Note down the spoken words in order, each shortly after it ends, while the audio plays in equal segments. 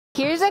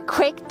Here's a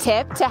quick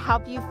tip to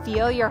help you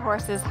feel your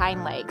horse's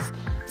hind legs.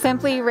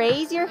 Simply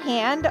raise your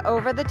hand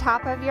over the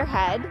top of your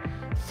head,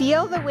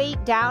 feel the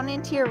weight down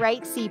into your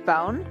right seat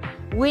bone.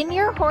 When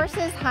your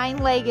horse's hind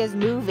leg is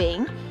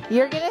moving,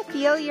 you're gonna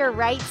feel your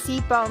right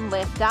seat bone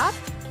lift up,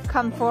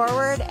 come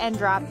forward and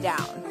drop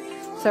down.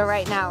 So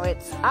right now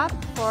it's up,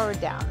 forward,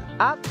 down,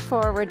 up,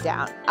 forward,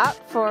 down, up,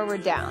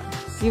 forward, down.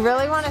 You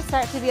really wanna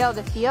start to be able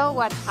to feel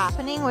what's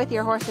happening with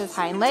your horse's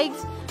hind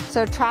legs.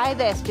 So try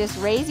this, just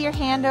raise your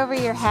hand over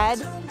your head.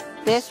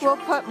 This will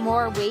put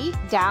more weight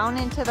down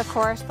into the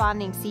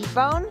corresponding seat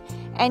bone,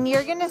 and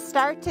you're gonna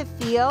start to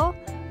feel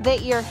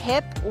that your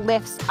hip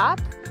lifts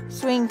up,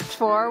 swings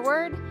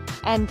forward,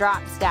 and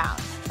drops down.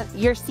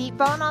 Your seat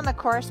bone on the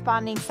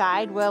corresponding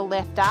side will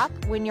lift up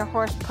when your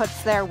horse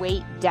puts their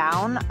weight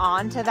down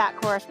onto that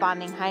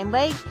corresponding hind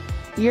leg.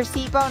 Your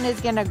seat bone is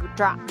gonna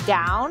drop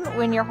down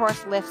when your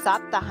horse lifts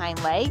up the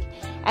hind leg,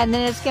 and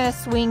then it's gonna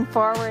swing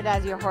forward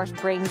as your horse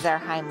brings their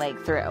hind leg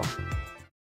through.